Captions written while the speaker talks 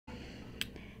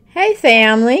Hey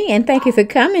family, and thank you for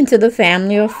coming to the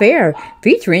Family Affair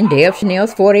featuring Deb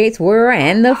Chanel's 48's World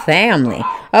and the family.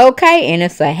 Okay, and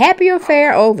it's a happy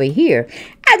affair over here.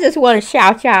 I just want to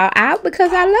shout y'all out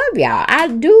because I love y'all. I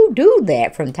do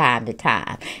that from time to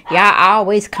time. Y'all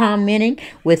always commenting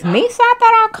with me, so I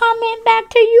thought I'll comment back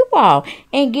to you all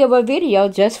and give a video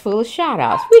just full of shout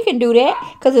outs. We can do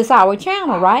that because it's our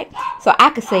channel, right? So I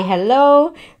can say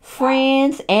hello,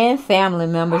 friends and family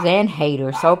members and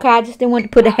haters. Okay, I just didn't want to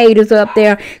put the haters up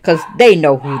there because they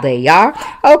know who they are.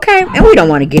 Okay, and we don't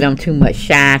want to give them too much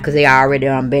shine because they already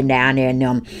been down there in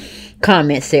them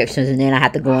comment sections, and then I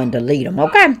have to go and delete them.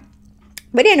 Okay,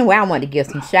 but anyway, I want to give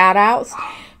some shout outs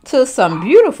to some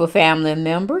beautiful family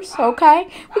members. Okay,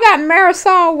 we got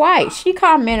Marisol White. She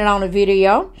commented on a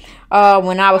video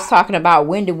when I was talking about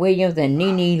Wendy Williams and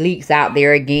Nene Leakes out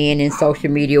there again in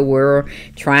social media world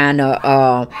trying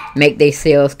to make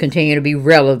themselves continue to be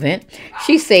relevant.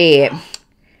 She said,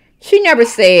 she never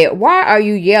said, "Why are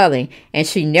you yelling?" And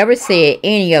she never said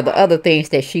any of the other things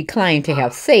that she claimed to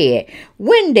have said.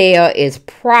 Wendell is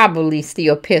probably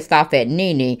still pissed off at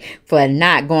Nene for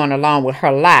not going along with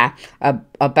her lie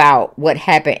about what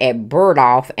happened at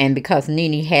Bergdorf, and because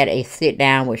Nene had a sit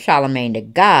down with Charlamagne the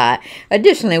God.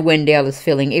 Additionally, Wendell is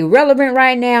feeling irrelevant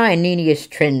right now, and Nene is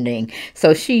trending.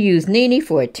 So she used Nene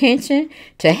for attention.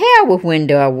 To hell with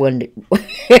Wendell.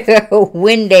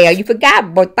 Wendell, you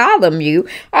forgot Bartholomew.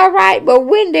 All right, but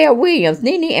Wendell Williams,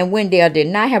 Nene and Wendell did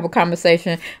not have a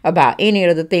conversation about any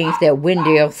of the things that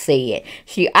Wendell said.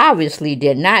 She obviously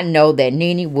did not know that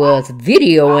Nene was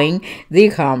videoing the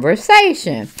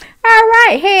conversation. All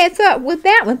right, heads up with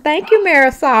that one. Thank you,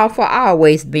 Marisol, for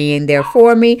always being there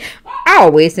for me,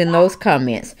 always in those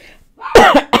comments.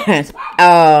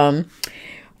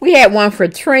 We had one for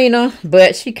Trina,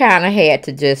 but she kind of had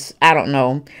to just, I don't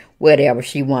know, whatever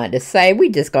she wanted to say. We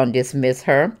just gonna dismiss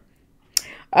her.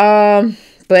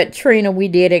 But Trina, we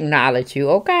did acknowledge you,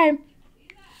 okay?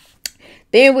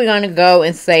 Then we're gonna go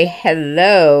and say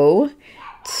hello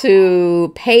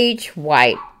to Paige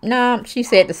White. No, she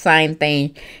said the same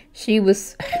thing. She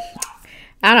was,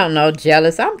 I don't know,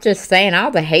 jealous. I'm just saying,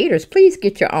 all the haters, please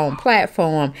get your own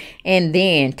platform and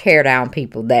then tear down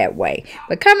people that way.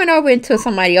 But coming over into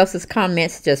somebody else's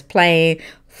comments, just plain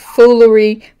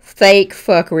foolery, fake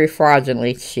fuckery,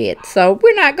 fraudulent shit. So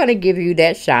we're not going to give you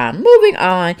that shine. Moving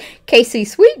on, Casey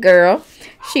Sweet Girl.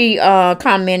 She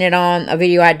commented on a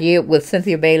video I did with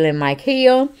Cynthia Bailey and Mike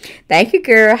Hill. Thank you,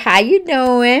 girl. How you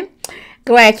doing?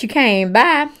 Glad you came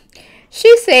by.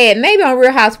 She said, maybe on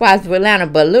Real Housewives of Atlanta,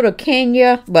 but like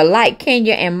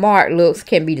Kenya and Mark looks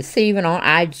can be deceiving on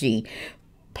IG.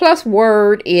 Plus,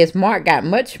 word is Mark got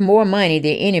much more money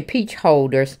than any peach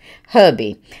holder's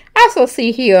hubby. Also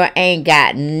see here ain't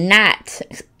got not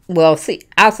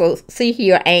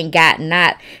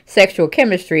sexual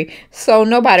chemistry, so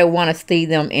nobody want to see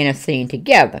them in a scene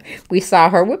together. We saw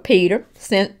her with Peter.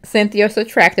 Cynthia's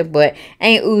attractive but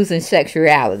ain't oozing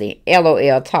sexuality.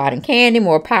 LOL. Todd and Candy,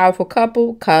 more powerful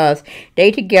couple because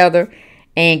they together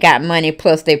and got money,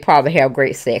 plus they probably have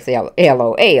great sex.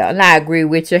 LOL. And I agree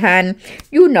with you, honey.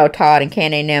 You know Todd and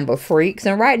Candy ain't nothing but freaks.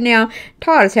 And right now,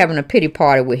 Todd is having a pity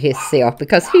party with himself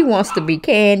because he wants to be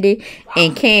Candy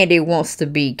and Candy wants to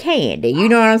be Candy. You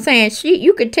know what I'm saying?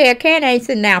 You could tell Candy ain't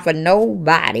sitting down for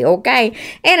nobody, okay?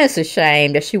 And it's a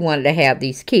shame that she wanted to have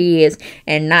these kids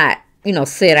and not, you know,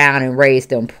 sit down and raise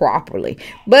them properly.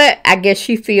 But I guess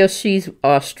she feels she's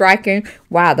striking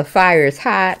while the fire is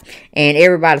hot and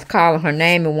everybody's calling her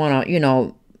name and want to, you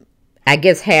know, I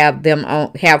guess have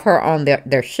her on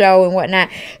their show and whatnot.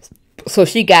 So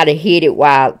she got to hit it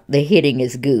while the hitting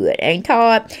is good. Ain't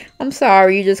Todd? I'm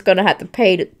sorry. You're just going to have to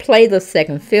play the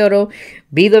second fiddle,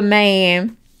 be the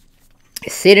man,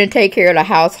 sit and take care of the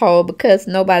household because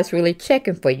nobody's really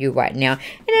checking for you right now.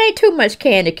 And there ain't too much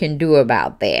Candy can do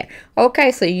about that.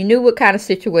 Okay, so you knew what kind of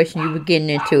situation you were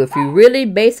getting into. If you really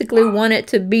basically wanted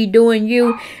to be doing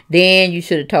you, then you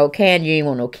should have told Candy you ain't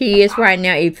want no kids right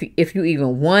now if you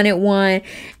even wanted one.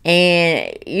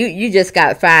 And you just got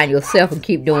to find yourself and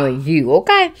keep doing you,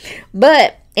 okay?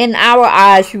 But in our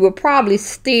eyes, you will probably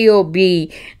still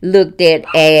be looked at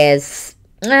as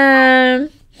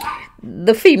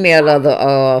the female of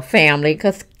the family,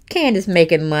 because Candace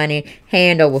making money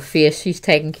hand over fist. She's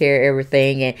taking care of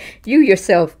everything, and you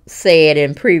yourself said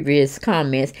in previous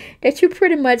comments that you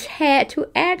pretty much had to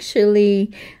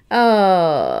actually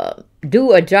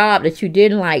do a job that you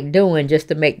didn't like doing just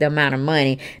to make the amount of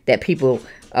money that people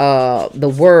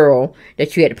the world,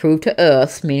 that you had to prove to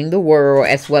us, meaning the world,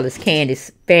 as well as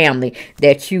Candy's family,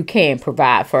 that you can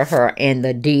provide for her and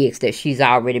the digs that she's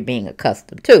already being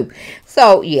accustomed to.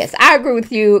 So, yes, I agree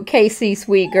with you, KC,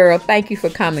 sweet girl. Thank you for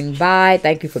coming by.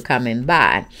 Thank you for coming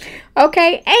by.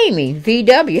 Okay, Amy,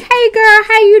 VW. Hey, girl,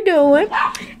 how you doing?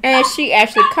 And she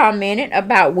actually commented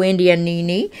about Wendy and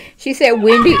Nene. She said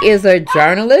Wendy is a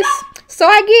journalist, so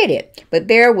I get it. But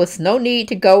there was no need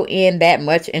to go in that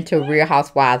much into Real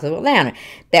Housewives of Atlanta.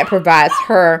 That provides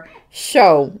her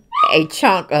show a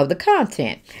chunk of the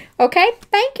content. Okay,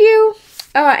 thank you,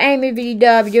 Amy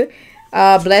VW.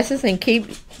 Blessings, and keep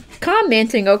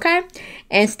commenting, okay,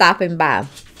 and stopping by.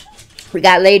 We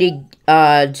got Lady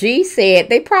G said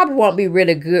they probably won't be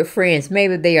really good friends.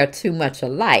 Maybe they are too much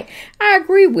alike. I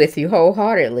agree with you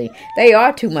wholeheartedly. They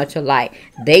are too much alike.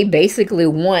 They basically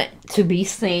want to be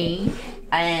seen,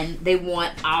 and they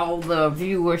want all the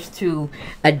viewers to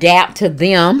adapt to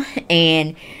them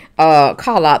and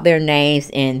call out their names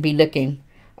and be looking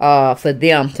for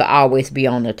them to always be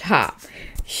on the top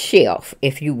shelf,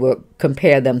 if you would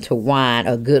compare them to wine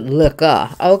or good liquor.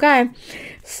 Okay,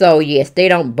 so yes, they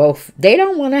don't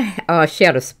want to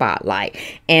share the spotlight,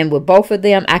 and with both of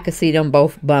them I could see them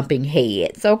both bumping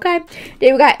heads. Okay,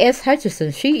 then we got S.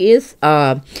 Hutchinson. She is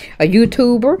a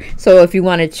YouTuber, so if you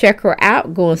want to check her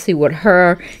out, go and see what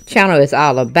her channel is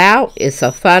all about. It's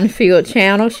a fun-filled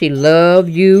channel. She love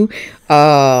you,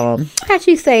 how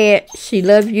she say it, she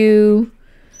love you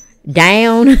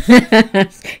down.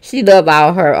 She love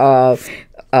all her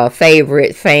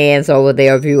favorite fans over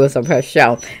there, viewers of her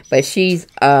show. But she's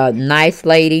a nice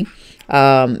lady,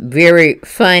 very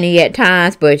funny at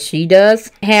times, but she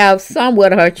does have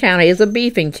somewhat of her channel is a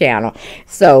beefing channel.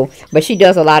 So, but she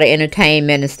does a lot of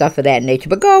entertainment and stuff of that nature.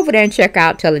 But go over there and check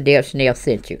out, tell her Deb Chanel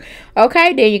sent you.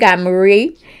 Okay, then you got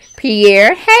Marie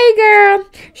Pierre. Hey, girl.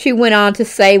 She went on to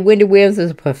say Wendy Williams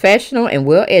is a professional and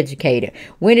well educated.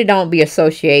 Wendy don't be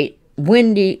associate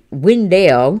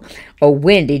Wendell or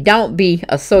Wendy don't be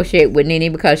associate with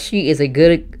Nene because she is a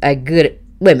good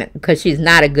woman, because she's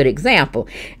not a good example.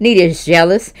 Nene is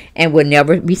jealous and will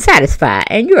never be satisfied,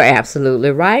 and you're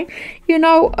absolutely right. You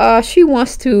know, she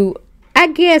wants to, I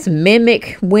guess,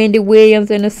 mimic Wendy Williams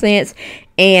in a sense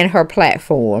and her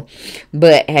platform,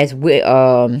 but as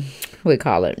we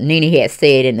call it, Nene had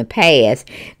said in the past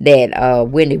that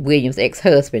Wendy Williams'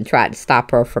 ex-husband tried to stop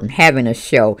her from having a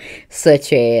show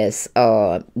such as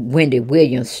Wendy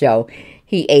Williams' show.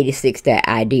 He 86 that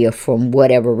idea from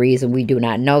whatever reason. We do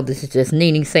not know. This is just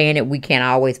Nene saying it. We can't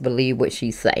always believe what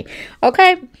she say.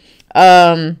 Okay.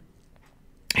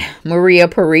 Maria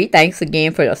Pari, thanks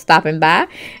again for stopping by.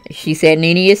 She said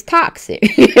Nene is toxic.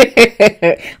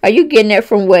 Are you getting that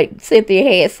from what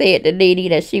Cynthia had said to Nene,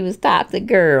 that she was toxic?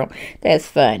 Girl, that's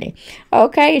funny.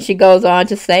 Okay, and she goes on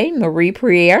to say, Marie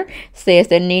Pierre says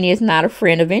that Nene is not a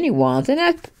friend of anyone's, and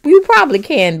that's, you probably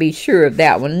can be sure of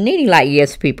that one. Nene like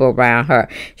yes people around her.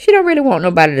 She don't really want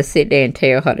nobody to sit there and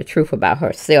tell her the truth about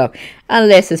herself,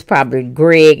 unless it's probably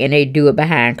Greg and they do it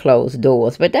behind closed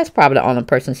doors. But that's probably the only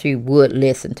person she would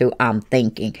listen to, I'm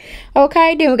thinking.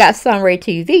 Okay, then we got Sunray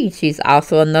TV. She's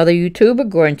also another YouTuber.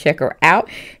 Go and check her out.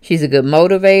 She's a good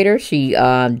motivator. She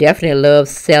definitely loves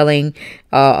selling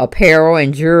apparel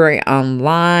and jewelry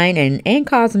online and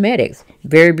cosmetics.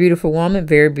 Very beautiful woman,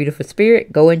 very beautiful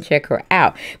spirit. Go and check her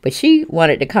out. But she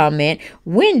wanted to comment,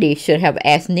 Wendy should have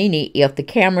asked Nene if the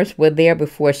cameras were there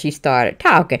before she started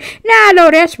talking. Now, I know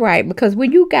that's right, because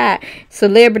when you got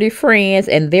celebrity friends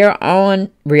and they're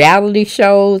on reality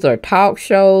shows or talk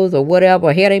shows or whatever,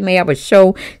 or hell, they may have a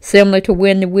show similar to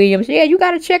Wendy Williams, yeah, you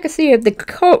got to check and see if the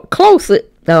closest,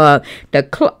 what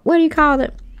do you call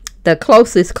it? The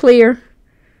closest clear.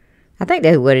 I think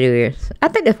that's what it is. I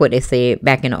think that's what they said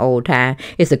back in the old time.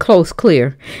 It's a close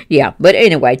clear. Yeah, but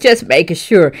anyway, just making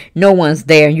sure no one's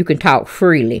there and you can talk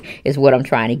freely is what I'm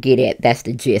trying to get at. That's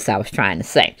the gist I was trying to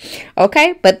say.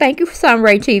 Okay, but thank you,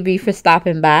 Sunray TV, for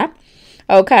stopping by.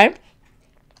 Okay.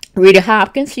 Rita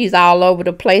Hopkins, she's all over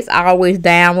the place, always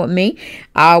down with me.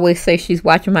 I always say she's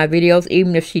watching my videos,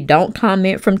 even if she don't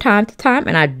comment from time to time,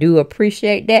 and I do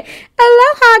appreciate that.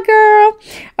 Aloha,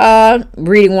 girl.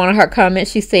 Reading one of her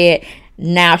comments, she said,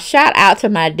 now, shout out to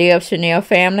my Deb Chanel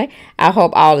family. I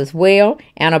hope all is well.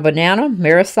 Anna Banana,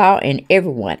 Marisol, and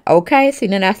everyone. Okay? See,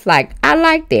 then that's like, I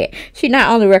like that. She not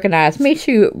only recognized me,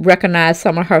 she recognized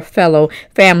some of her fellow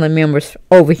family members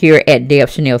over here at Deb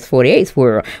Chanel's 48th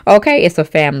World. Okay? It's a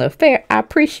family affair. I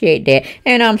appreciate that.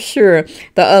 And I'm sure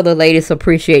the other ladies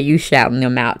appreciate you shouting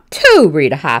them out too,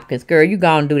 Rita Hopkins. Girl, you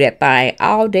gonna do that thing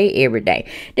all day, every day.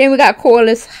 Then we got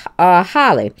Corliss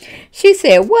Holly. She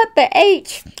said, what the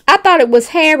H? I thought it was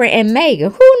Harry and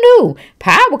Meghan. Who knew?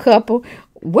 Power couple.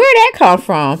 Where that come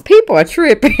from? People are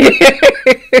tripping.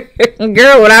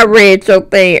 Girl, when I read your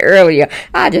thing earlier,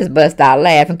 I just bust out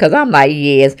laughing because I'm like,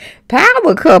 yes,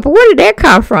 power couple. Where did that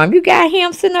come from? You got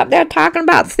him sitting up there talking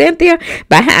about Cynthia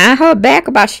behind her back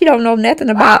about she don't know nothing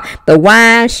about the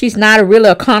wine. She's not really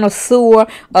a connoisseur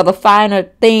of the finer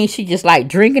things. She just like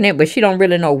drinking it, but she don't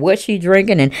really know what she's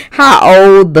drinking and how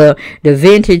old the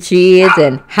vintage is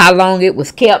and how long it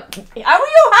was kept. Are you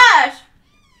hush?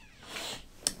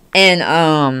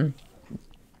 And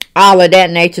all of that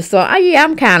nature. So yeah,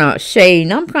 I'm kind of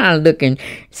shading. I'm kind of looking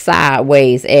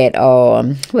sideways at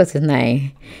what's his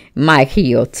name, Mike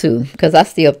Hill too, because I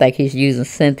still think he's using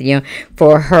Cynthia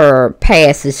for her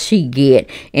passes she get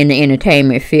in the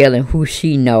entertainment field and who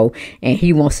she know, and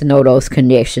he wants to know those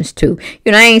connections too.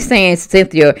 You know, I ain't saying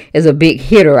Cynthia is a big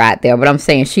hitter out there, but I'm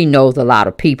saying she knows a lot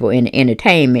of people in the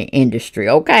entertainment industry,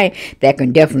 okay, that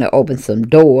can definitely open some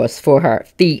doors for her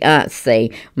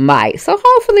fiance Mike. So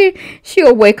hopefully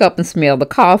she'll wake up and smell the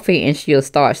coffee and she'll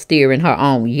start steering her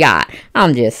own yacht.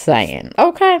 I'm just saying,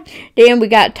 okay. Then we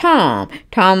got Tom.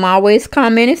 Tom always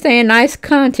commenting saying nice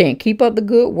content, keep up the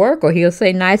good work, or he'll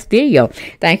say nice video.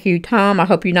 Thank you, Tom. I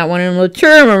hope you're not one of them little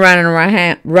children running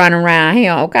around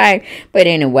here, okay? But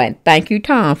anyway, thank you,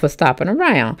 Tom, for stopping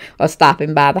around or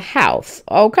stopping by the house,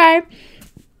 okay?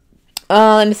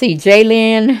 Let me see.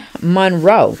 Jaylyn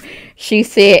Monroe, she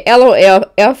said LOL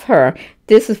F her.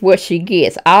 This is what she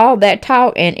gets. All that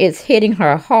talk, and it's hitting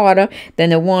her harder than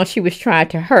the one she was trying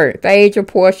to hurt. Phaedra,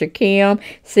 Portia, Kim,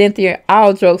 Cynthia,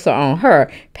 all jokes are on her.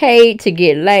 Paid to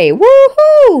get laid.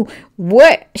 Woohoo!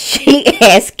 What she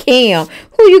asked Kim,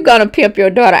 who you gonna pimp your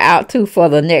daughter out to for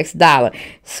the next dollar?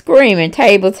 Screaming,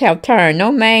 tables have turned.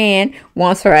 No man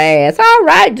wants her ass. All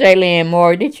right, Jaylyn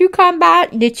Moore, did you come by?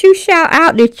 Did you shout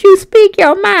out? Did you speak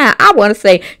your mind? I want to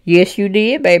say, yes, you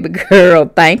did, baby girl.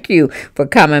 Thank you for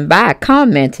coming by,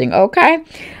 commenting, okay?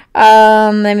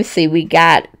 Let me see. We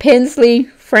got Pensy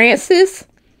Francis.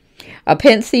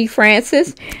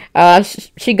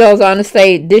 She goes on to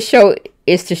say, this show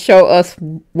is to show us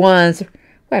one's,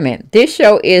 this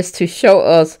show is to show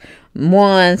us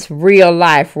one's real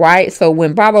life, right? So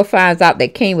when Barbara finds out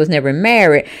that King was never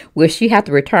married, will she have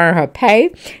to return her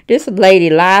pay? This lady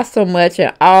lies so much,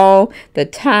 and all the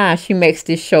time she makes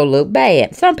this show look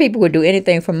bad. Some people would do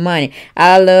anything for money.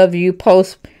 I love your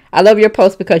post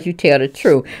because you tell the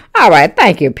truth. All right,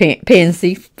 thank you,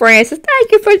 Pensy Francis.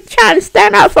 Thank you for trying to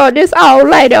stand up for this old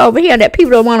lady over here that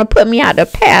people don't want to put me out the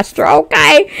pasture,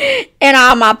 okay? And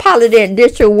all my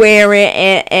polydenture wearing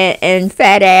and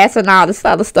fat ass and all this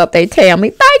other stuff they tell me.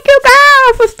 Thank you,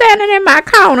 girl, for standing in my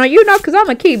corner, you know, because I'm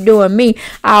going to keep doing me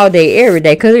all day, every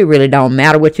day, because it really don't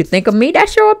matter what you think of me.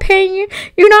 That's your opinion.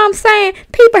 You know what I'm saying?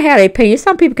 People have their opinion.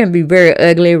 Some people can be very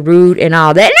ugly, rude, and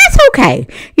all that. And that's okay,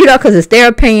 you know, because it's their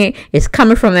opinion. It's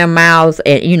coming from their mouths,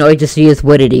 and you know, it just is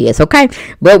what it is, okay?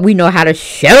 But we know how to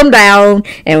shut them down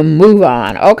and move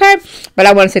on, okay? But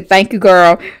I want to say thank you,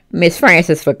 girl, Miss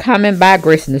Francis, for coming by,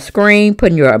 gracing the screen,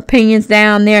 putting your opinions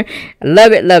down there.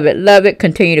 Love it, love it, love it.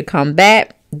 Continue to come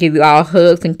back. Give you all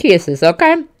hugs and kisses,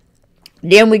 okay?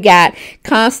 Then we got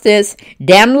Constance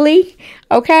Danley.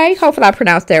 Okay, hopefully I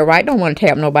pronounced that right. Don't want to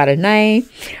tap nobody's name.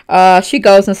 She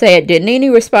goes and said, did Nene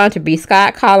respond to B.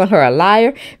 Scott calling her a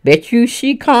liar? Bet you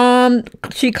she clammed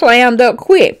up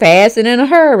quick, fast, and in a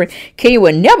hurry. King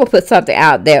would never put something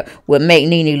out that would make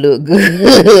Nene look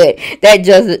good.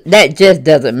 That just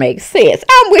doesn't make sense.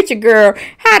 I'm with you, girl.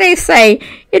 How they say,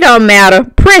 it don't matter.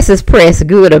 Press is press,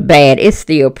 good or bad. It's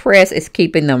still press. It's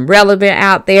keeping them relevant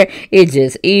out there. It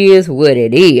just is what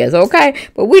it is, okay?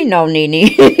 But we know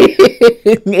Nene.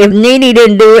 If Nene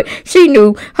didn't do it, she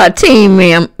knew her team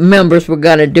members were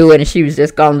going to do it, and she was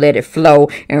just going to let it flow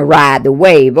and ride the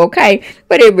wave, okay?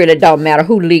 But it really don't matter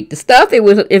who leaked the stuff.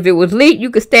 If it was leaked,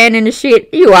 you could stand in the shit.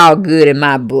 You all good in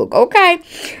my book, okay?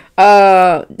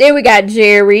 Then we got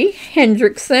Jerry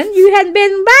Hendrickson. You hadn't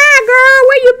been by, girl.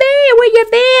 Where you been? Where you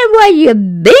been? Where you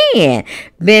been?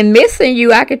 Been missing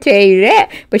you, I can tell you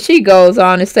that. But she goes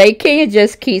on to say, Kenya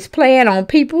just keeps playing on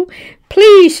people.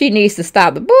 Please, she needs to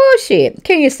stop the bullshit.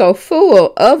 Kenya's so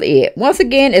full of it. Once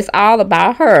again, it's all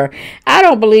about her. I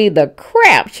don't believe the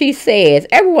crap she says.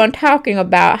 Everyone talking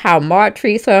about how Mark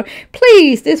treats her.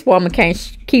 Please, this woman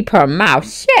can't keep her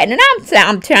mouth shut. And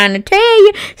I'm trying to tell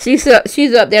you, she's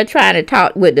up there trying to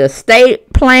talk with the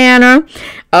state planner.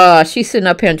 She's sitting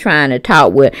up here trying to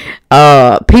talk with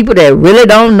people that really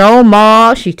don't know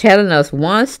Mark. She's telling us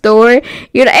one story,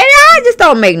 you know, and it just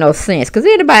don't make no sense, because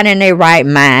anybody in their right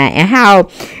mind, and how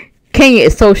Kenya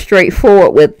is so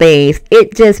straightforward with things.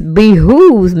 It just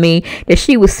behooves me that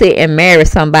she would sit and marry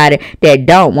somebody that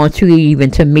don't want you even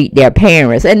to meet their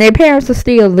parents, and their parents are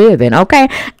still living. Okay,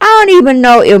 I don't even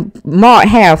know if Mark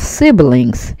have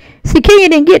siblings. See, Kenya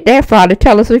didn't get that far to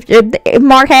tell us if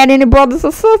Mark had any brothers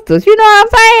or sisters. You know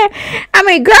what I'm saying? I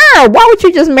mean, girl, why would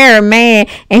you just marry a man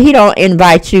and he don't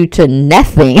invite you to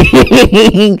nothing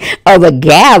of a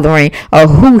gathering of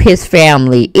who his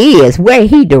family is, where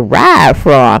he derived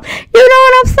from? You know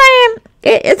what I'm saying?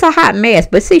 It's a hot mess.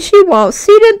 But see, she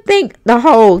didn't think the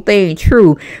whole thing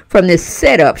true from this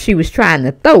setup she was trying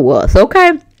to throw us,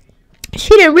 okay? She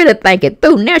didn't really think it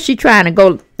through. Now she trying to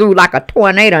go through like a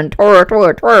tornado and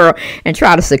twirl and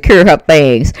try to secure her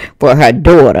things for her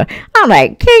daughter. I'm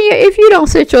like, Kenya, if you don't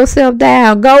sit yourself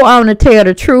down, go on and tell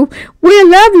the truth. We'll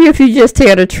love you if you just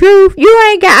tell the truth. You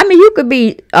ain't got, I mean, you could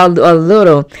be a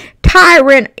little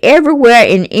tyrant everywhere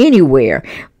and anywhere,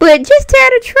 but just tell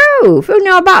the truth, you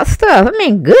know, about stuff. I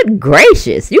mean, good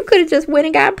gracious, you could have just went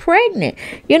and got pregnant.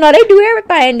 You know, they do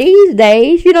everything these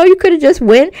days. You know, you could have just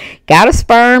went, got a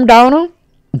sperm donor,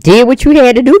 did what you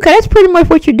had to do, because that's pretty much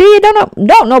what you did.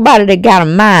 Don't nobody that got a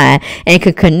mind and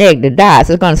could connect the dots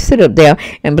is going to sit up there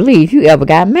and believe you ever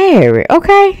got married,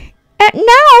 okay?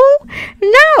 No.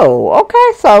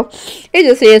 Okay, so it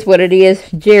just is what it is.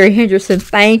 Jerry Henderson,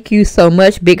 thank you so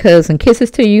much. Big hugs and kisses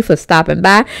to you for stopping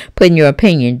by, putting your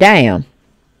opinion down.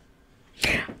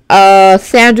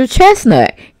 Sandra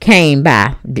Chestnut came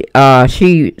by.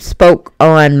 She spoke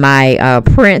on my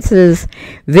Prince's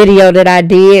video that I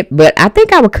did, but I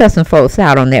think I was cussing folks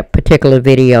out on that particular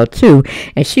video too,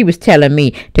 and she was telling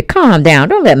me to calm down.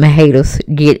 Don't let my haters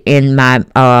get in my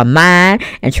mind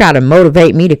and try to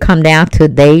motivate me to come down to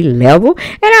their level.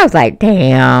 And I was like,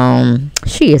 damn,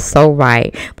 she is so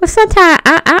right. But sometimes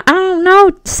I don't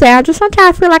know, Sandra,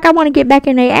 sometimes I feel like I want to get back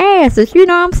in their asses. You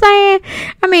know what I'm saying?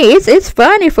 I mean, it's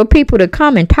funny for people to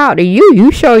come and talk to you.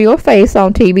 You show your face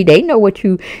on TV. They know what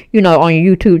you know, on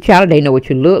your YouTube channel. They know what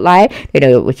you look like. They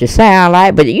know what you sound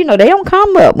like. But, you know, they don't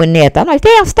come up with nothing. I'm like,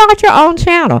 damn, start your own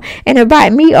channel and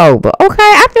invite me over. Okay,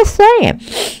 I'm just saying.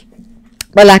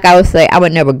 But like I would say, I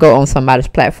would never go on somebody's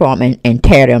platform and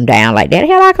tear them down like that.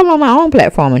 Hell, I come on my own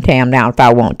platform and tear them down if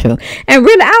I want to. And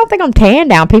really, I don't think I'm tearing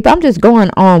down people. I'm just going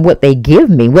on what they give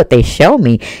me, what they show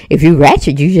me. If you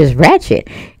ratchet, you just ratchet.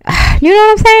 You know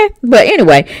what I'm saying? But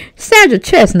anyway, Sandra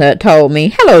Chestnut told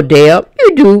me, hello, Deb.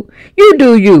 You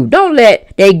do you. Don't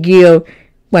let they give,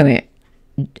 wait a minute.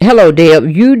 Hello, Deb.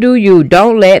 You do you.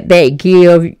 Don't let that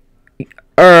give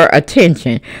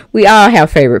attention. We all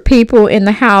have favorite people in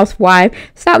the house, wife.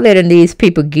 Stop letting these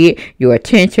people get your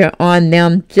attention on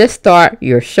them. Just start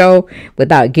your show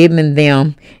without giving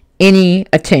them any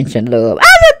attention, love. I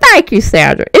said, thank you,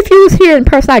 Sandra. If you was here in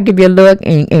person, I'd give you a look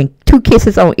and 2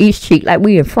 kisses on each cheek like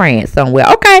we in France somewhere,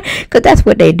 okay? Because that's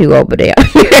what they do over there.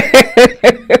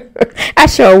 I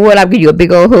sure would. I'll give you a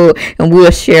big old hug and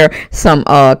we'll share some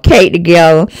cake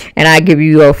together, and I give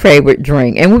you your favorite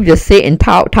drink, and we'll just sit and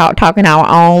talking our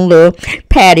own little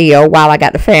patio while I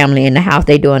got the family in the house.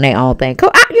 They doing their own thing.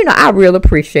 I really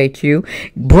appreciate you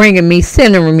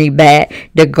centering me back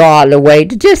the godly way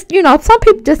to just, some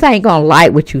people just ain't gonna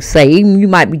like what you say. Even you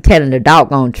might be telling the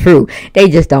doggone truth. They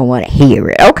just don't want to hear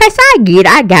it. Okay, so I get it.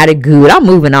 I got it good. I'm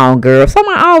moving on, girl. So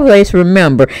I always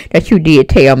remember that you did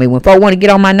tell me when folks want to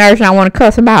get on my nerves and I want to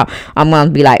cuss them out, I'm going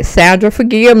to be like, Sandra,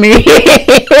 forgive me. Because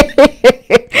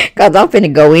I'm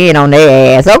finna go in on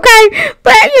their ass, okay?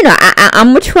 But, I'm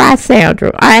going to try,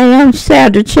 Sandra. I am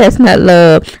Sandra Chestnut,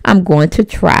 love. I'm going to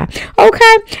try, okay?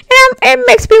 And it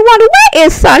makes me wonder, where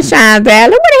is Sunshine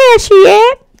Valley? Where the hell she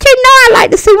at? You know, I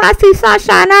like to see when I see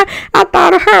Sunshine. I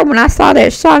thought of her when I saw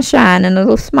that sunshine and a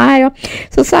little smile.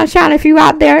 So, Sunshine, if you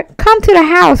out there, come to the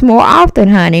house more often,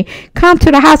 honey. Come to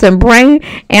the house and bring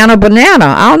Anna Banana.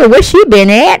 I don't know where she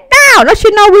been at. No, don't you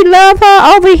know we love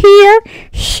her over here?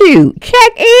 Shoot,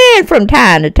 check in from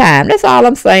time to time. That's all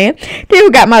I'm saying. Then we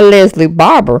got my Leslie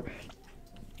Barber.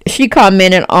 She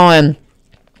commented on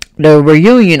the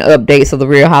reunion updates of the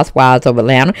Real Housewives of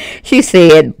Atlanta. She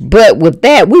said, but with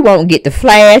that, we won't get the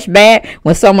flashback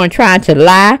when someone trying to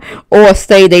lie or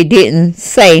say they didn't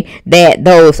say that.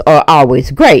 Those are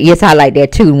always great. Yes, I like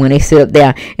that too, when they sit up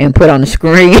there and put on the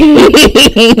screen.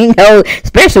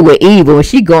 Especially with Eva, when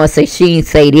she going to say she ain't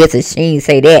say this and she ain't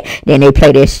say that, then they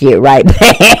play that shit right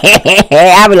back.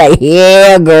 I be like,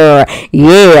 yeah, girl,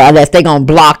 yeah, unless they gonna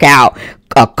block out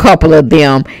a couple of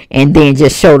them and then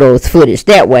just show those footage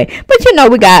that way. But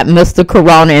we got Mr.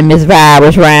 Corona and Miss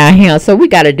Virus around here, so we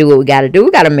got to do what we got to do.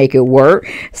 We got to make it work.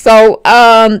 So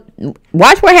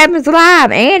watch What Happens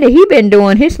Live. Andy, he been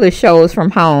doing his little shows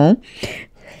from home,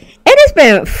 and it's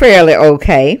been fairly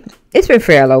okay. it's been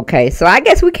fairly okay. So I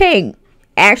guess we can't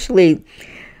actually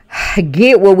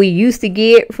get what we used to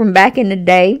get from back in the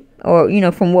day,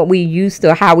 or from what we used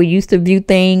to, how we used to view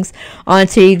things on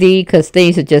TV, because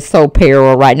things are just so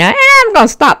parallel right now. And I'm gonna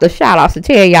stop the shout outs to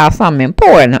tell y'all something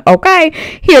important, okay,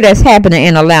 here that's happening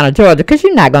in Atlanta, Georgia, because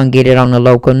you're not gonna get it on the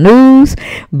local news.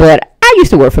 But I used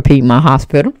to work for Piedmont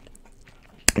Hospital.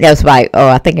 That was like,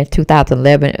 I think in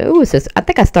 2011. It was just, I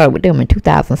think I started with them in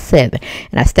 2007,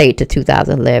 and I stayed to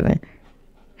 2011.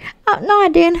 Oh, no, I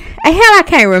didn't. Hell, I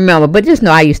can't remember, but just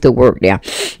know I used to work there.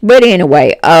 But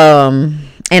anyway,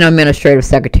 an administrative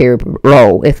secretary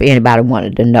role, if anybody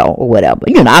wanted to know or whatever.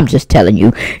 I'm just telling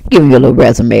you, giving you a little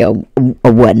resume or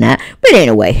whatnot. But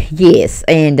anyway, yes.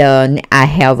 And I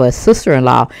have a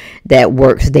sister-in-law that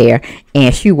works there,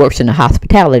 and she works in the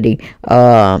hospitality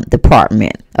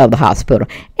department of the hospital.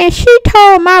 And she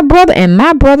told my brother, and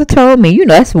my brother told me,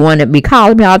 that's the one that be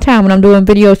calling me all the time when I'm doing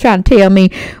videos, trying to tell me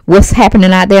what's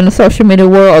happening out there in the social media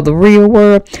world or the real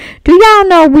world. Do y'all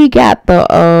know we got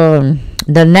the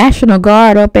National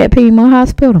Guard up at Piedmont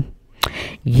Hospital?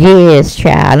 Yes,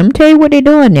 child. Let me tell you what they're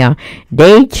doing now.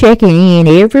 They checking in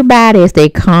everybody as they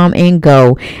come and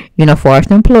go,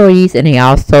 forest employees, and they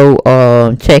also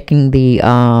checking the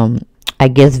I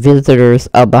guess visitors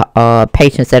of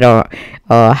patients that are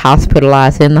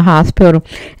hospitalized in the hospital.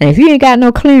 And if you ain't got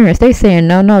no clearance, they saying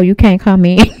no, you can't come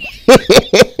in.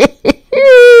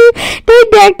 They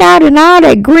decked out in all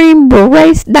that green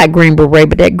beret, not green beret,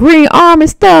 but that green army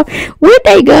stuff with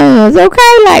their guns,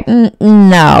 okay? Like,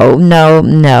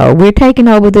 no. We're taking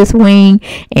over this wing,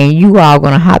 and you all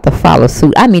going to have to follow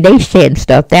suit. I mean, they shutting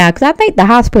stuff down, because I think the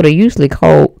hospital usually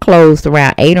closed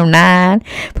around 8 or 9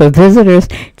 for visitors.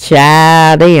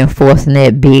 Child, they enforcing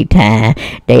that big time.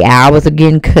 Their hours are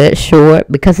getting cut short,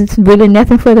 because it's really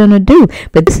nothing for them to do.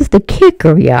 But this is the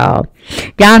kicker, y'all.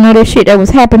 Y'all know that shit that was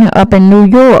happening up in New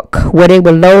York, where they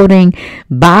were loading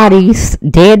bodies,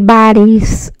 dead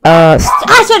bodies.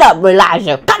 Shut up,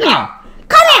 Elijah. Come here.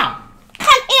 Oh,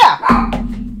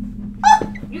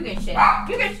 you can shut up.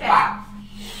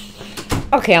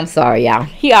 Okay, I'm sorry, y'all.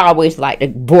 He always like to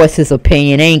voice his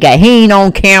opinion. He ain't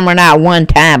on camera not one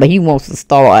time, but he wants to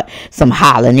start some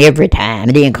hollering every time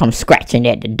and then come scratching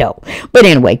at the door. But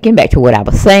anyway, getting back to what I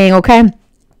was saying, okay?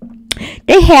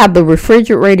 They have the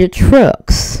refrigerated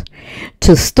trucks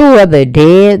to store the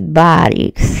dead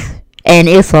bodies, and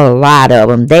it's a lot of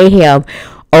them. They have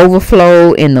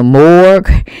overflow in the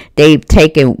morgue. They've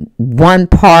taken one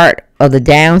part of the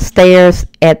downstairs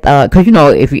at because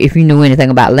if you knew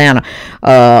anything about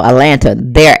Atlanta,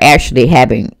 they're actually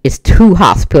having, it's 2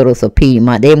 hospitals of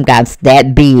Piedmont. They've got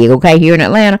that big, okay, here in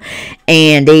Atlanta,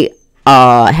 and they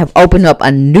have opened up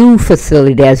a new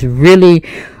facility that's really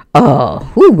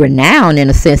renowned in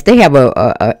a sense. They have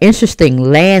a interesting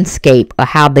landscape of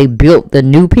how they built the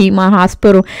new Piedmont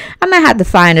Hospital. I might have to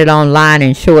find it online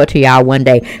and show it to y'all one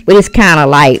day, but it's kind of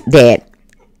like that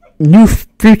new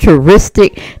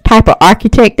futuristic type of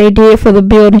architect they did for the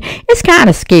building. It's kind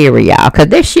of scary, y'all, because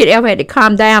this shit ever had to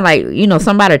calm down, like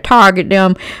somebody target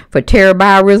them for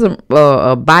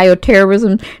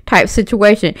bioterrorism type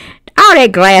situation. All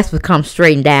that glass would come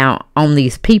straight down on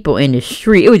these people in the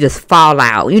street. It would just fall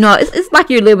out. It's like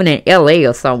you're living in LA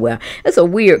or somewhere. It's a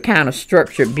weird kind of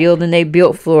structured building they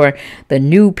built for the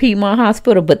new Piedmont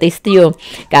Hospital, but they still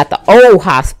got the old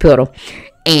hospital.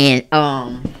 And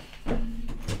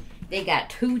they got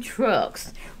 2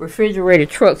 trucks, refrigerated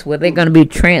trucks, where they're going to be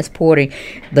transporting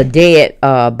the dead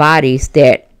bodies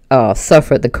that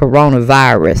suffered the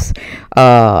coronavirus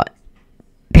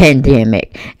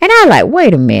pandemic. And I like,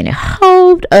 wait a minute,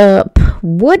 hold up,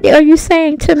 what are you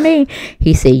saying to me?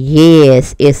 He said,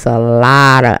 yes, it's a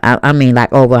lot of, I mean,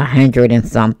 like over 100 and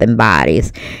something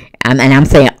bodies. And I'm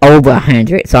saying over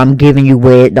 100, so I'm giving you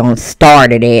where it don't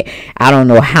start at. I don't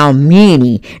know how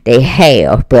many they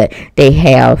have, but they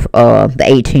have the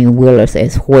 18-wheelers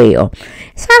as well.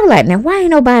 So I was like, now why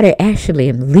ain't nobody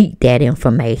actually leaked that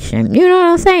information? You know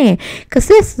what I'm saying? Because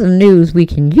this is the news we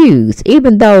can use,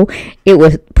 even though it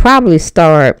would probably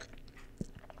start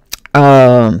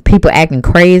people acting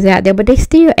crazy out there, but they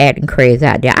still acting crazy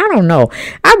out there. I don't know.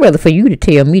 I'd rather for you to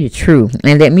tell me the truth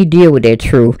and let me deal with that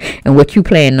truth, and what you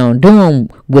plan on doing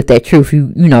with that truth you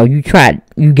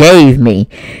gave me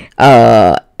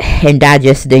and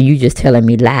digest, then you just telling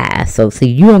me lies. So see,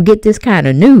 you don't get this kind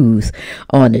of news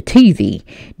on the TV.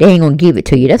 They ain't gonna give it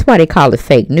to you. That's why they call it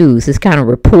fake news. It's kind of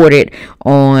reported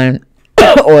on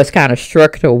or it's kind of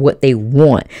structured what they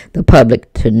want the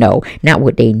public to know, not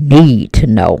what they need to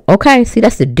know. Okay, see,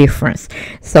 that's the difference.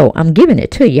 So I'm giving it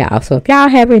to y'all. So if y'all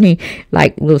have any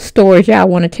like little stories y'all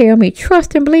want to tell me,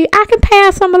 trust and believe, I can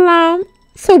pass them along.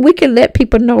 so we can let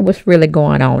people know what's really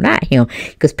going on out here.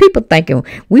 Because people thinking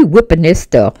we whipping this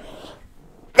stuff.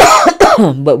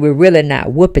 But we're really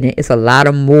not whooping it. It's a lot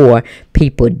of more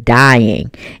people dying,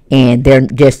 and they're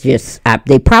just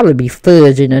they probably be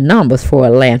fudging the numbers for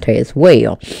Atlanta as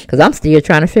well, because I'm still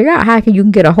trying to figure out how you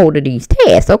can get a hold of these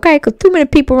tests, okay? Because too many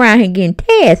people around here getting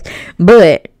tests,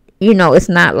 but you know, it's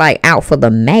not like out for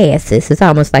the masses. It's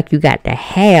almost like you got to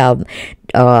have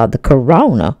the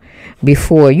corona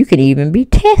before you can even be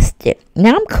tested.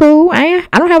 Now, I'm cool. I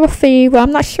don't have a fever.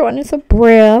 I'm not shortness of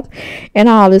breath and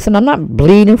all this, and I'm not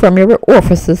bleeding from every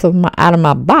orifice out of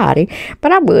my body.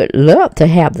 But I would love to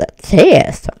have the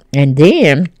test. And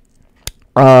then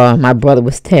my brother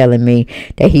was telling me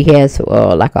that he has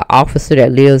like an officer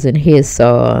that lives in his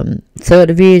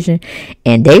subdivision,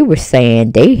 and they were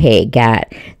saying they had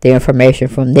got the information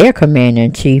from their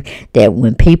commander-in-chief that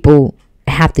when people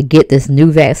have to get this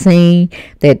new vaccine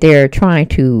that they're trying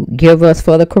to give us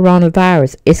for the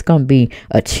coronavirus, it's going to be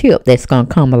a chip that's going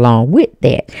to come along with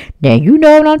that. Now, you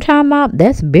know what I'm talking about?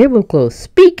 That's biblical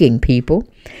speaking, people.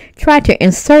 Try to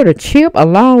insert a chip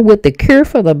along with the cure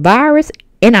for the virus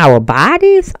in our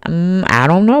bodies? I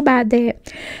don't know about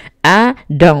that. I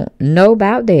don't know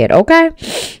about that, okay?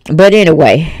 But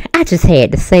anyway, I just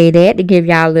had to say that to give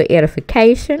y'all a little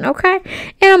edification, okay?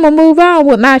 And I'm going to move on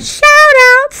with my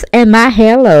shout-outs and my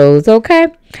hellos, okay?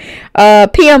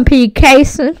 PMP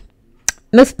Casey,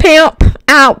 Miss Pimp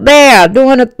out there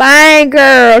doing a thing,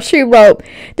 girl. She wrote,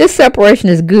 this separation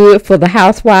is good for the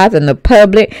housewives and the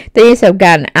public. Things have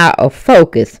gotten out of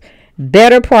focus.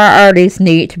 Better priorities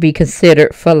need to be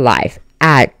considered for life.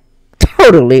 I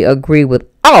totally agree with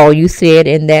all you said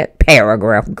in that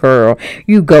paragraph, girl.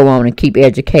 You go on and keep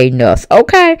educating us,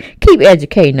 okay? Keep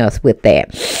educating us with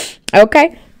that,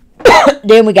 okay?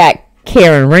 Then we got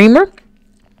Karen Reamer.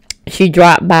 She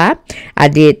dropped by. I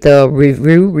did the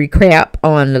review recap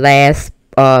on the last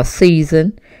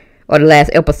season, or the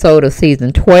last episode of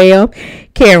season 12.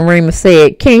 Karen Reamer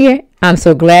said, Kenya, I'm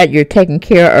so glad you're taking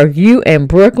care of you and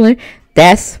Brooklyn.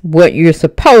 That's what you're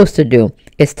supposed to do.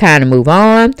 It's time to move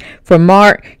on. For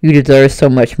Mark, you deserve so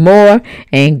much more,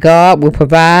 and God will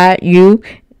provide. You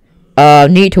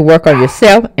need to work on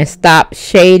yourself and stop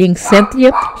shading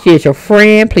Cynthia. She is your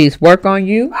friend. Please work on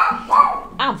you.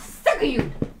 I'm sick of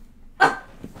you.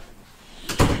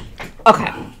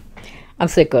 Okay. I'm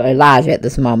sick of Elijah at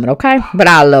this moment, okay? But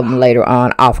I'll love him later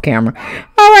on off camera.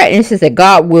 All right, and she said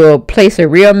God will place a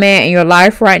real man in your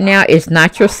life right now. It's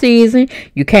not your season.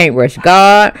 You can't rush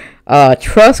God.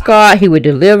 Trust God. He will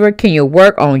deliver. Can you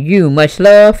work on you? Much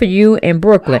love for you in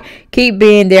Brooklyn. Keep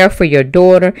being there for your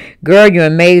daughter. Girl, you're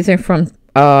amazing from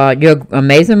your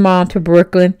amazing mom to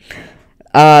Brooklyn.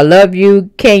 Love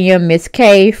you, Kenya, Miss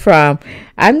K from,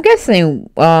 I'm guessing,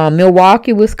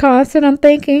 Milwaukee, Wisconsin, I'm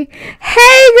thinking.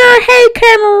 Hey, girl, hey,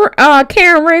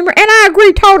 Karen Reamer, and I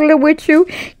agree totally with you.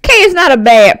 Kenya's not a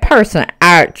bad person.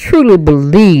 I truly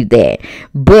believe that.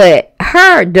 But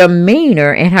her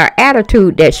demeanor and her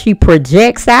attitude that she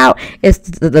projects out is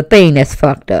the thing that's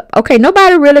fucked up. Okay,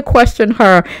 nobody really questioned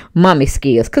her mommy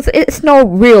skills, because it's no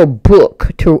real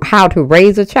book to how to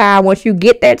raise a child once you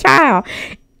get that child.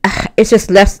 It's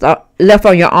just left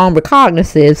on your own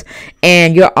recognizance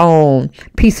and your own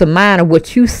peace of mind of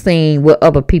what you've seen what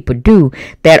other people do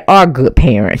that are good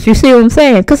parents. You see what I'm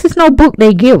saying? Because it's no book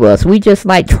they give us. We just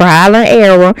like trial and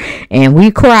error, and we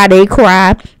cry, they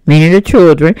cry, meaning the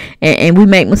children, and we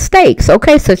make mistakes,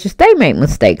 okay, such as they make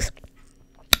mistakes.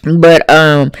 But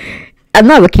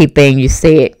another key thing you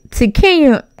said, see,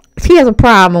 Kenya, she has a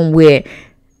problem with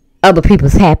other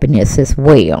people's happiness as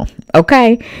well,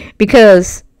 okay?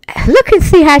 Because look and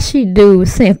see how she do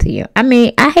Cynthia. I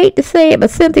mean, I hate to say it, but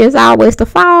Cynthia is always the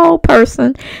fall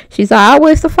person. She's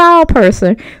always the fall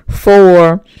person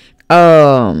for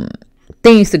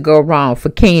things to go wrong, for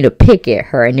Kenya to pick at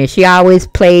her. And then she always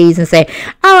plays and say,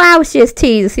 oh, I was just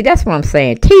teasing. See, that's what I'm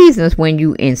saying. Teasing is when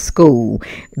you in school,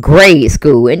 grade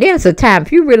school. And then it's a time,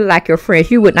 if you really like your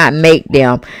friends, you would not make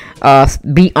them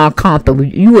be uncomfortable.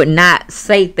 You would not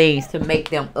say things to make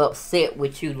them upset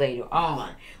with you later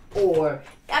on. Or,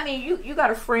 I mean, you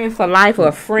got a friend for life, or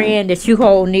a friend that you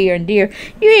hold near and dear.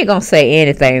 You ain't going to say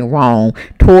anything wrong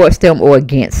towards them or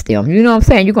against them. You know what I'm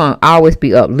saying? You're going to always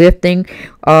be uplifting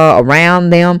around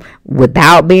them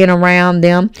without being around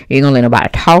them. You ain't going to let nobody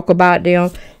talk about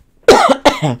them.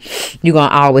 You're going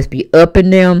to always be upping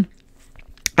them.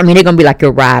 I mean, they're going to be like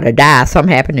your ride or die.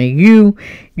 Something happened to you,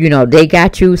 you know, they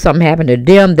got you. Something happened to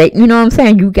them, they, you know what I'm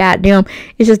saying? You got them.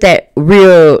 It's just that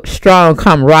real strong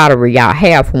camaraderie y'all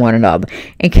have for one another.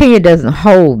 And Kenya doesn't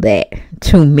hold that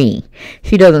to me.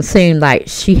 She doesn't seem like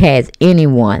she has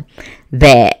anyone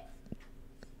that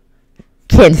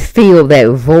can fill that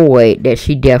void that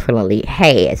she definitely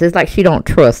has. It's like she don't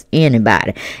trust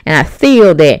anybody. And I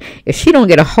feel that if she don't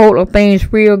get a hold of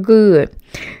things real good,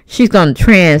 she's going to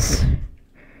translate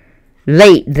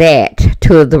that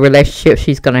to the relationship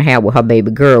she's going to have with her baby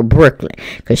girl, Brooklyn.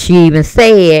 Because she even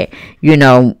said, you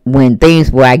know, when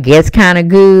things were, I guess, kind of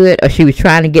good, or she was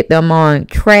trying to get them on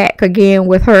track again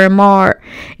with her and Mark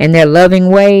and their loving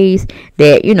ways,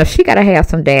 that, you know, she got to have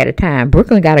some daddy time.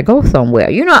 Brooklyn got to go somewhere.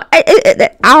 You know,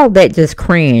 all that just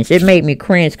cringe. It made me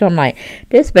cringe. Cause I'm like,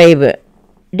 this baby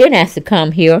didn't ask to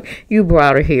come here. You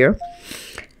brought her here.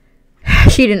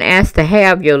 She didn't ask to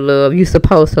have your love. You're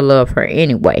supposed to love her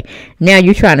anyway. Now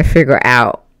you're trying to figure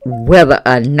out whether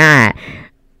or not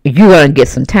you're going to get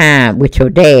some time with your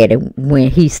dad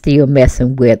when he's still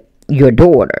messing with your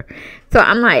daughter. So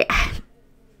I'm like,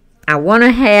 I want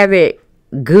to have it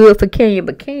good for Kenya,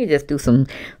 but Kenya just do some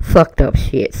fucked up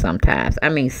shit sometimes. I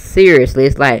mean, seriously,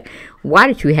 it's like, why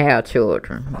did you have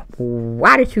children?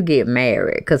 Why did you get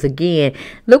married? Because again,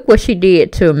 look what she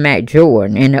did to Matt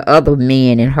Jordan and the other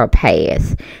men in her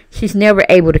past. She's never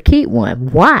able to keep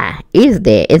one. Why is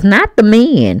that? It's not the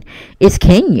men, it's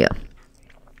Kenya.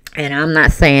 And I'm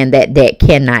not saying that that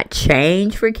cannot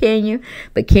change for Kenya,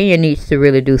 but Kenya needs to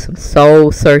really do some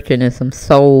soul searching and some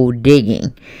soul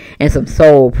digging and some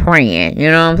soul praying.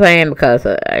 You know what I'm saying? Because,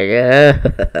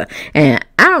 and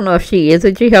I don't know if she is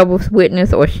a Jehovah's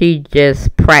Witness or she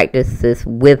just practices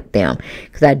with them.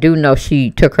 Because I do know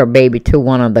she took her baby to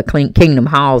one of the Kingdom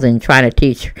Halls and trying to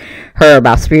teach her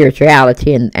about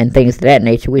spirituality and things of that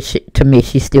nature, which to me,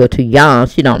 she's still too young.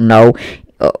 She don't know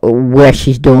where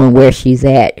she's doing, where she's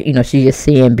at. You know, she's just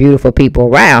seeing beautiful people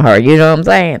around her. You know what I'm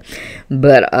saying?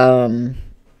 But I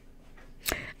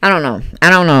don't know.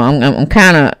 I'm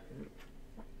kind of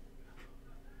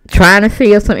trying to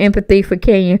feel some empathy for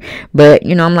Kenya, but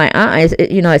you know, I'm like,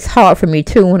 it's hard for me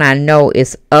too when I know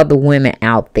it's other women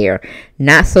out there,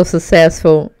 not so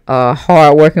successful,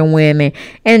 hardworking women,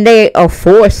 and they are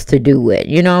forced to do it.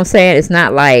 You know what I'm saying? It's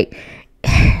not like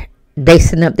they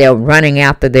sitting up there running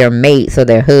after their mates or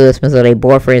their husbands or their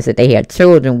boyfriends that they had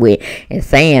children with and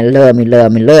saying, love me,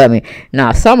 love me, love me.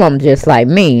 Now, some of them just like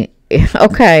me.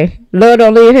 Okay, love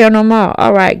don't live here no more.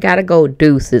 All right, gotta go,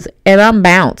 deuces. And I'm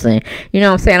bouncing. You know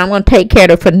what I'm saying? I'm going to take care of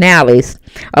the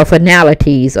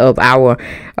finalities of our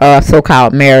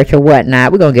so-called marriage or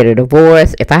whatnot. We're going to get a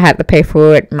divorce. If I have to pay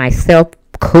for it myself,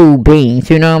 cool beans.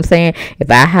 You know what I'm saying? If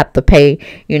I have to pay,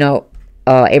 you know,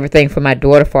 everything for my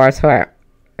daughter as far as her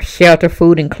shelter,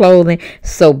 food, and clothing,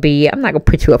 so be it. I'm not gonna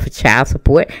put you up for child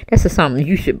support. That's just something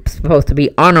you should supposed to be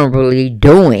honorably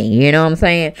doing. You know what I'm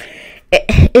saying?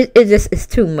 It's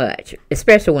too much,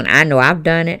 especially when I know I've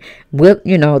done it with,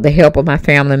 you know, the help of my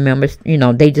family members. You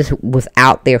know, they just was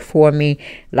out there for me,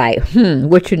 like,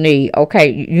 what you need? Okay,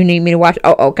 you need me to watch?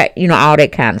 Oh, okay, you know, all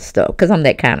that kind of stuff, because I'm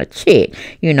that kind of chick.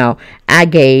 You know, I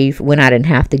gave when I didn't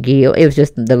have to give. It was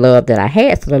just the love that I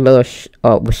had, so the love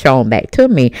was shown back to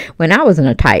me when I was in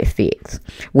a tight fix,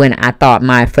 when I thought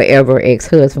my forever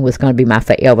ex-husband was going to be my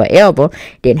forever ever.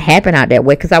 Didn't happen out that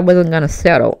way, because I wasn't going to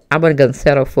settle. I wasn't going to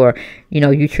settle for, you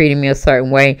know, you treating me a certain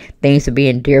way, things are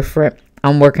being different.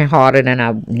 I'm working harder than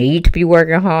I need to be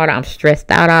working harder. I'm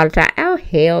stressed out all the time. Oh,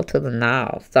 hell to the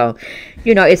no. So,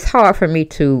 you know, it's hard for me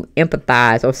to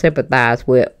empathize or sympathize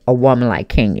with a woman like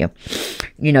Kenya.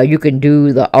 You know, you can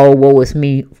do the, oh, woe is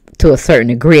me to a certain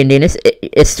degree, and then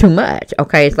it's too much.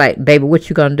 Okay, it's like, baby, what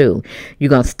you gonna do? You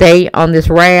gonna stay on this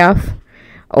raft?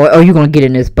 Or you're going to get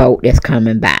in this boat that's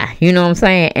coming by. You know what I'm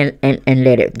saying? And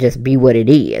let it just be what it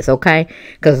is, okay?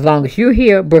 Because as long as you're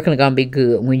here, Brooklyn going to be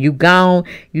good. When you gone,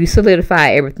 you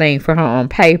solidify everything for her on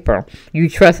paper. You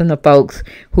trusting the folks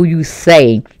who you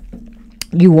say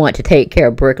you want to take care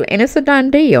of Brooklyn. And it's a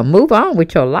done deal. Move on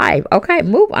with your life, okay?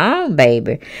 Move on,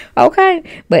 baby. Okay?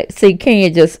 But see,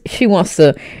 Kenya she wants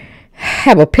to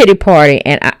have a pity party,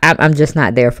 and I'm just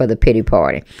not there for the pity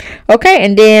party. Okay,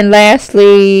 and then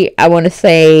lastly, I want to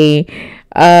say,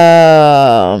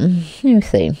 let me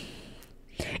see,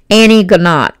 Annie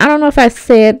Gannott. I don't know if I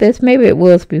said this. Maybe it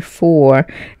was before.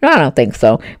 No, I don't think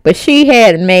so. But she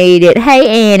had made it.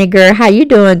 Hey, Annie, girl, how you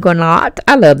doing, Gannott?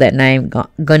 I love that name,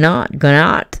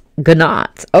 Gannott.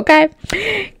 Okay,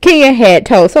 Kenya had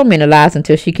told so many lies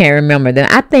until she can't remember them.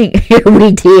 I think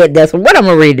we did this. What, I'm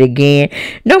gonna read it again.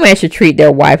 No man should treat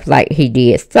their wife like he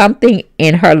did. Something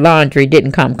in her laundry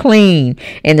didn't come clean.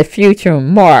 In the future,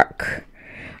 Mark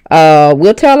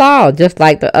will tell all, just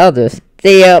like the others.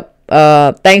 Deb,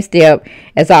 thanks, Deb,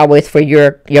 as always, for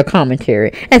your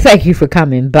commentary, and thank you for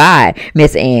coming by,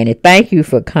 Miss Annie. Thank you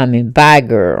for coming by,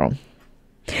 girl.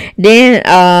 Then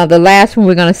the last one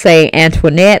we're going to say,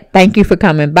 Antoinette, thank you for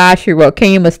coming by. She wrote,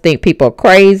 Kenya must think people are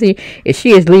crazy. If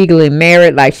she is legally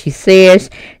married like she says,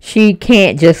 she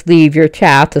can't just leave your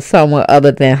child to someone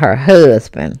other than her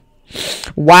husband.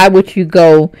 Why would you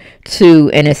go to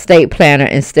an estate planner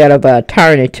instead of an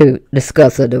attorney to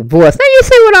discuss a divorce? Now you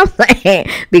see what I'm saying?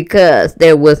 Because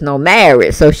there was no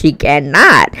marriage, so she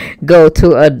cannot go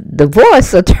to a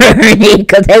divorce attorney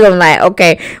because they're gonna like,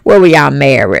 okay, where were y'all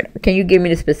married? Can you give me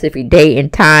the specific date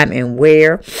and time and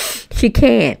where? She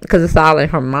can't because it's all in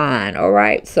her mind. All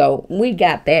right, so we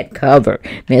got that covered,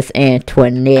 Miss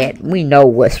Antoinette. We know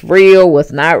what's real,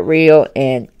 what's not real,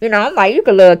 and you know, I'm like, you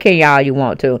can love Kenya all you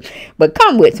want to, but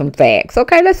come with some facts.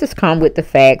 Okay, let's just come with the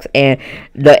facts and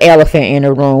the elephant in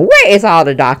the room. Where is all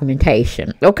the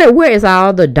documentation? Okay, where is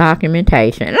all the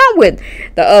documentation? And I'm with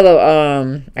the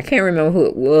other, I can't remember who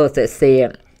it was that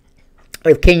said,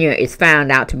 if Kenya is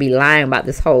found out to be lying about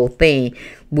this whole thing,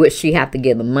 would she have to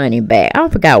give the money back? I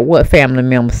forgot what family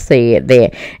member said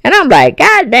that. And I'm like,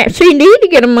 God damn, she need to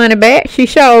get the money back. She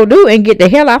sure do, and get the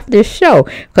hell off this show.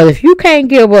 Because if you can't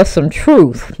give us some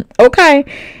truth, okay,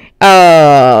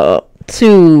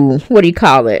 to, what do you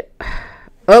call it,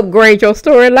 upgrade your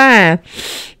storyline,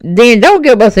 then don't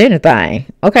give us anything.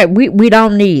 Okay, we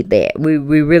don't need that. We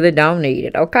really don't need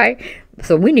it. Okay,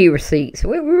 so we need receipts.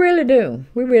 We really do.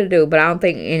 We really do. But I don't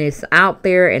think it's out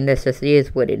there, and this just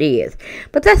is what it is.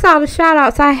 But that's all the shout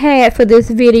outs I had for this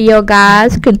video,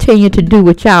 guys. Continue to do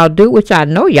what y'all do, which I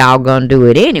know y'all gonna do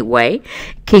it anyway.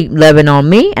 Keep loving on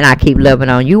me, and I keep loving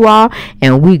on you all,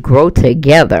 and we grow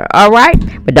together. All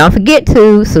right, but don't forget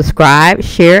to subscribe,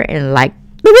 share, and like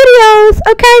the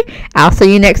videos. Okay, I'll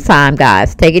see you next time,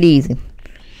 guys. Take it easy.